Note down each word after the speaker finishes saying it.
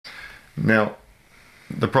Now,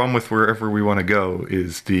 the problem with wherever we want to go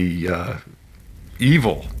is the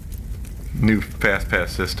evil new fast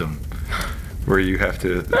pass system, where you have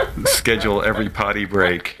to schedule every potty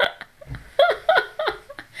break.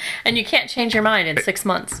 And you can't change your mind in 6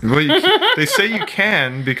 months. Well, they say you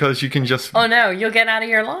can because you can just. Oh no, you'll get out of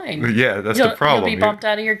your line. Yeah, that's the problem. You'll be bumped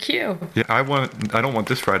out of your queue. Yeah, I don't want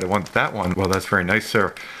this ride. I want that one. Well, that's very nice,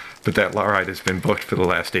 sir, but that ride has been booked for the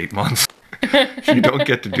last 8 months. You don't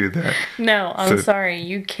get to do that. No, I'm sorry.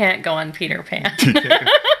 You can't go on Peter Pan.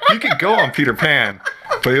 You could go on Peter Pan,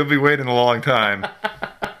 but you'll be waiting a long time.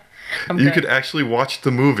 You could actually watch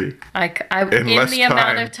the movie. In the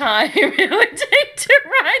amount of time it would take to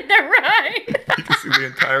ride the ride. You can see the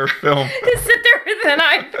entire film. To sit there with an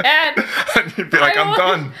iPad. And you'd be like, I'm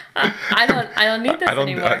done. I don't need this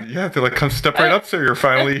anymore. Yeah, they're like, come step right up, sir. You're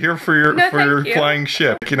finally here for your flying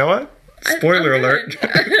ship. You know what? Spoiler alert.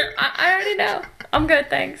 I already know. I'm good,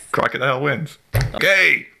 thanks. Crocodile wins.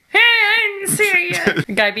 Okay. Hey, I didn't see it yet.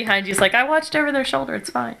 The guy behind you's like, I watched over their shoulder. It's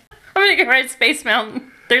fine. I'm gonna go ride Space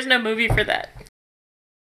Mountain. There's no movie for that.